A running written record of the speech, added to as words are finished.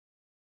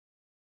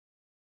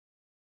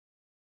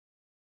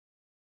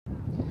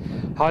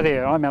Hi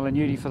there, I'm Alan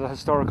Newdy for the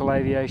Historical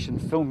Aviation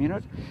Film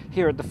Unit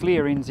here at the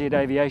Flair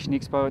Aviation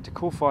Expo at the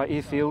Kowhai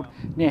airfield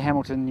near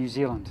Hamilton, New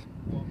Zealand.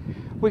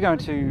 We're going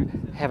to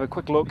have a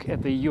quick look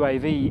at the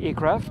UAV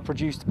aircraft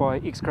produced by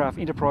X-Craft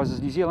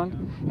Enterprises New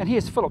Zealand, and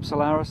here's Philip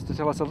Solaris to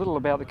tell us a little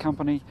about the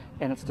company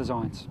and its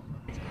designs.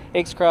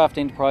 X-Craft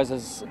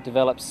Enterprises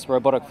develops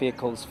robotic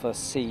vehicles for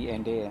sea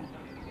and air.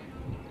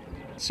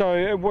 So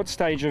at what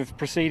stage of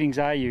proceedings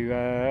are you?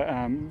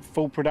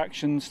 Full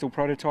production, still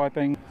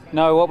prototyping?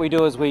 No, what we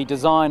do is we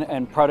design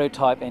and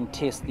prototype and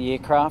test the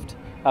aircraft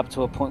up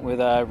to a point where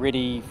they're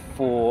ready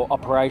for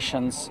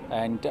operations,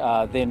 and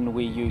then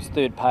we use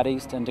third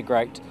parties to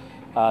integrate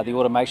the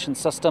automation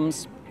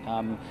systems.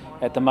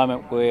 At the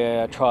moment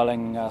we're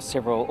trialling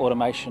several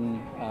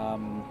automation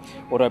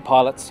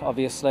autopilots,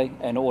 obviously,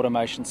 and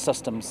automation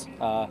systems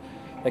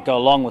that go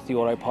along with the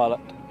autopilot.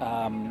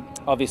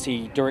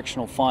 Obviously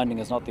directional finding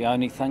is not the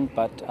only thing,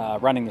 but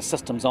running the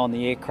systems on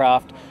the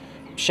aircraft,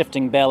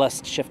 shifting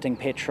ballast, shifting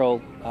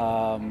petrol,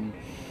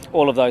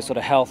 all of those sort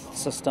of health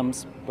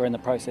systems. We're in the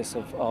process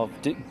of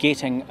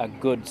getting a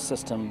good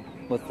system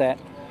with that,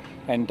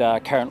 and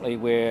currently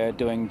we're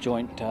doing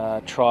joint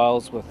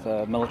trials with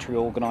a military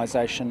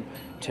organisation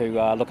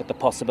to look at the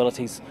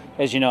possibilities.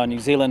 As you know, in New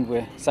Zealand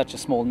we're such a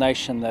small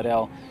nation that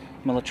our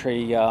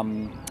military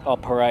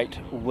operate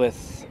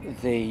with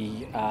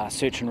the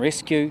search and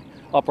rescue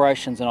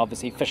operations and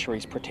obviously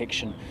fisheries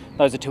protection.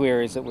 Those are two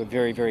areas that we're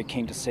very, very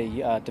keen to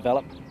see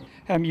develop.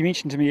 You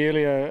mentioned to me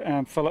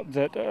earlier, Philip,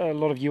 that a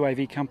lot of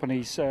UAV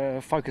companies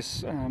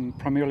focus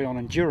primarily on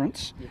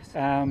endurance,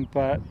 yes.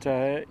 But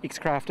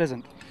X-Craft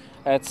isn't.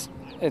 It's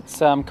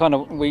kind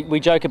of, we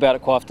joke about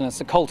it quite often. It's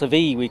the cult of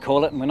E, we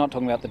call it, and we're not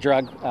talking about the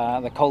drug,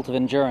 the cult of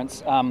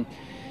endurance.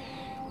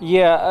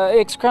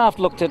 X-Craft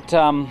looked at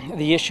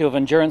the issue of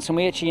endurance, and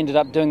we actually ended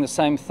up doing the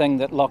same thing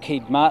that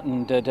Lockheed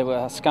Martin did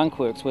with Skunk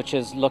Works, which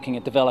is looking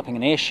at developing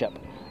an airship.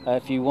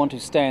 If you want to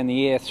stay in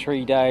the air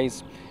 3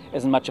 days,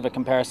 isn't much of a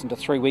comparison to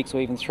 3 weeks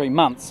or even 3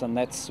 months, and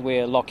that's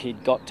where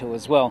Lockheed got to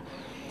as well.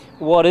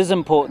 What is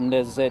important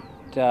is that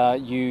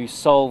you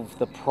solve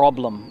the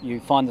problem,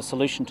 you find the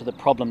solution to the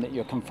problem that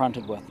you're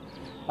confronted with.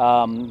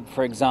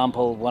 For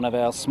example, one of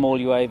our small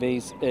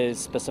UAVs is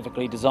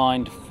specifically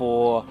designed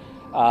for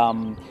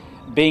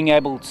being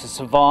able to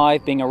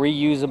survive, being a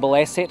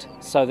reusable asset,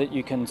 so that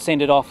you can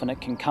send it off and it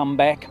can come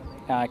back,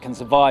 it can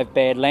survive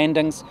bad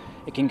landings,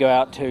 it can go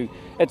out to,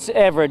 its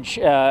average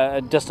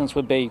distance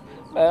would be,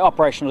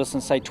 operational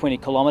distance, say 20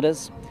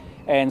 kilometres,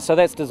 and so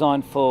that's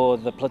designed for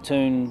the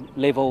platoon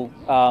level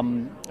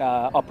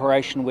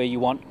operation where you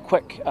want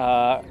quick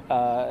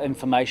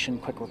information,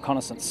 quick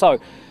reconnaissance. So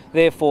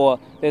therefore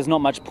there's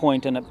not much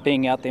point in it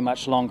being out there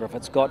much longer. If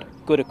it's got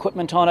good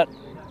equipment on it,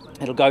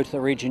 it'll go to the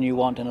region you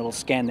want and it'll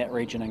scan that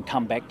region and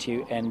come back to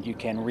you, and you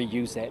can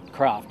reuse that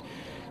craft.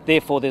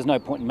 Therefore there's no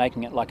point in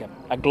making it like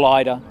a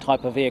glider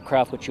type of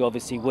aircraft, which you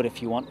obviously would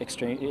if you want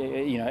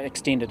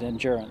extended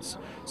endurance.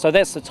 So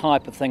that's the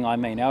type of thing I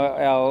mean.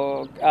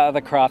 Our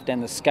other craft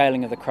and the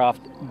scaling of the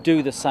craft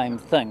do the same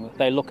thing.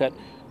 They look at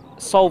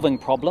solving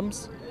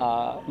problems,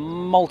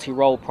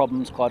 multi-role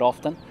problems quite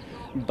often,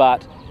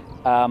 but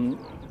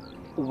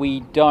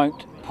we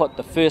don't put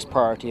the first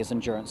priority as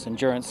endurance.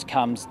 Endurance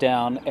comes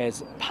down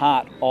as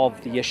part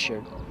of the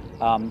issue,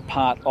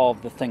 part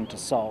of the thing to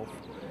solve.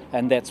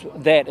 And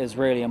that is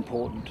really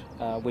important.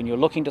 When you're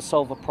looking to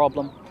solve a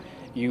problem,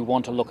 you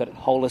want to look at it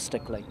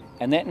holistically.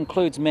 And that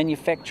includes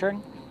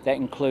manufacturing, that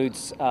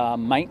includes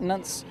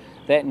maintenance,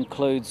 that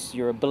includes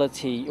your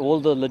ability, all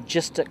the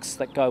logistics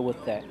that go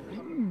with that.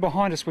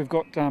 Behind us we've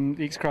got the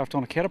X-Craft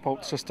on a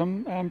catapult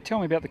system. Tell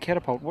me about the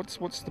catapult. What's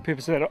the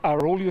purpose of that?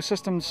 Are all your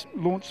systems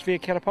launched via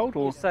catapult?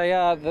 Or? Yes, they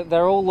are.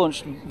 They're all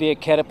launched via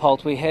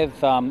catapult. We have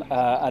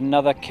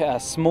another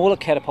smaller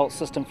catapult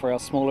system for our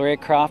smaller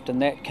aircraft, and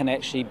that can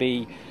actually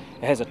be,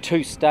 it has a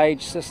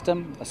 2-stage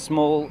system. A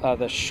small,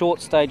 the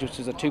short stage, which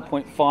is a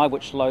 2.5,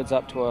 which loads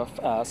up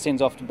to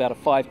sends off to about a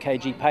 5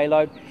 kg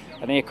payload.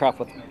 An aircraft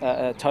with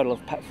a total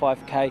of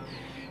 5 kg.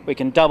 We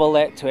can double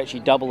that to actually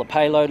double the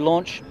payload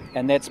launch,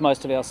 and that's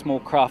most of our small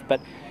craft. But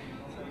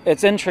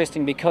it's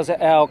interesting because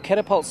our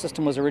catapult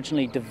system was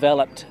originally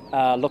developed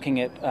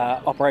looking at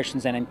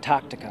operations in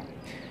Antarctica,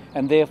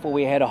 and therefore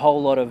we had a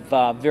whole lot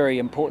of very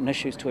important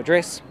issues to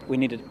address. We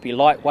needed to be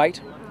lightweight.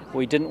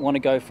 We didn't want to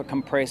go for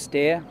compressed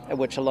air,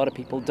 which a lot of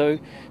people do,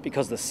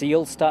 because the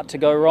seals start to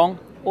go wrong.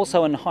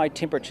 Also in high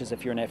temperatures,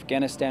 if you're in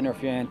Afghanistan or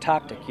if you're in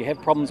Antarctic, you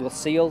have problems with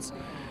seals.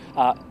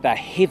 They're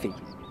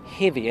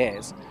heavy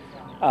as.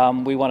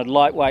 We wanted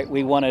lightweight.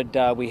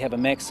 We have a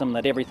maxim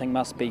that everything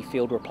must be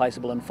field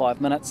replaceable in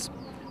 5 minutes.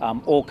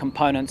 All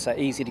components are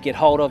easy to get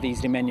hold of,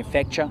 easy to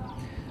manufacture,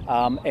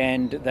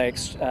 and they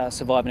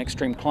survive in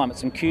extreme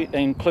climates,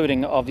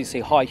 including obviously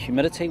high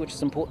humidity, which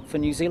is important for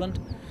New Zealand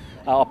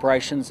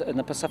operations in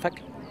the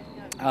Pacific.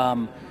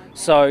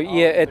 So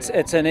yeah,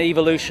 it's an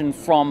evolution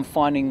from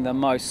finding the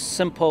most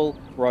simple,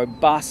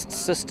 robust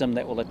system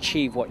that will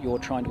achieve what you're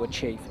trying to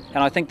achieve.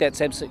 And I think that's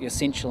absolutely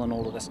essential in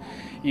all of this.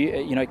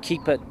 You know,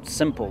 keep it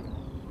simple.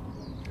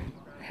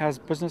 how's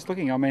business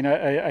looking? I mean,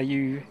 are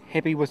you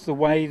happy with the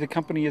way the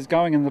company is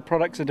going and the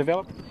products are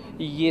developed?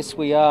 Yes,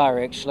 we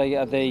are actually.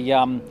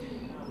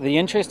 The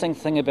interesting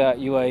thing about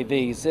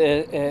UAVs,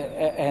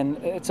 and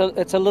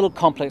it's a little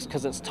complex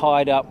because it's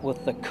tied up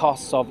with the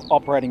costs of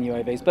operating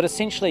UAVs, but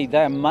essentially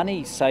they're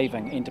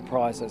money-saving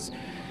enterprises.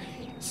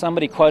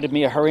 Somebody quoted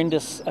me a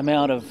horrendous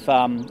amount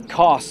of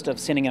cost of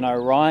sending an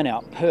Orion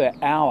out per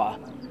hour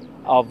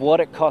of what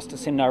it costs to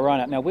send an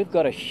Orion out. Now, we've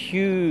got a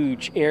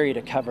huge area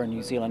to cover in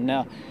New Zealand.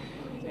 Now,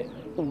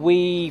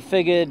 we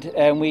figured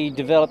and we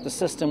developed a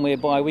system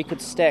whereby we could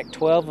stack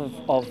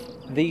 12 of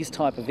these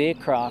type of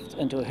aircraft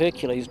into a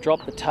Hercules,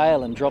 drop the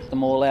tail and drop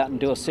them all out and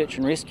do a search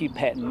and rescue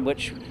pattern,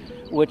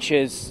 which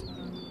is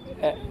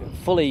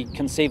fully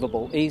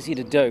conceivable, easy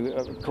to do,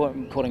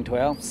 according to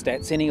our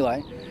stats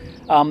anyway,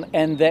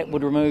 and that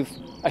would remove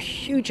a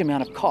huge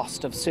amount of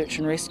cost of search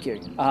and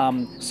rescue.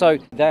 So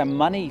they're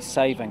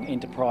money-saving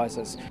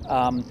enterprises.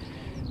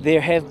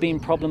 There have been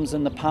problems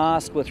in the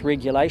past with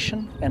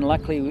regulation, and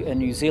luckily in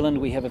New Zealand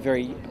we have a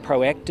very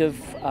proactive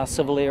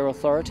civil air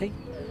authority.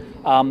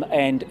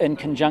 And in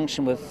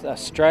conjunction with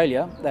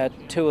Australia, they're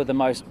two of the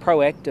most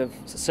proactive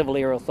civil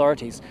air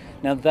authorities.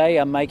 Now they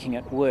are making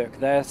it work.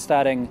 They're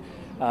starting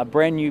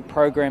brand new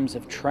programs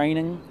of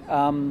training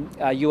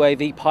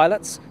UAV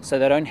pilots, so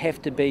they don't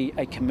have to be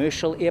a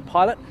commercial air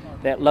pilot.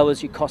 That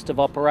lowers your cost of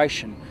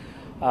operation.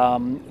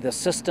 The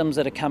systems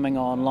that are coming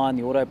online,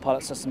 the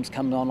autopilot systems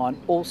coming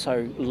online,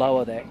 also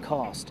lower that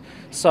cost.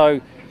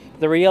 So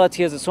the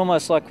reality is it's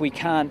almost like we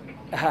can't,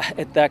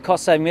 at the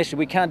cost saving measure,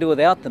 we can't do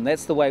without them.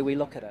 That's the way we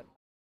look at it.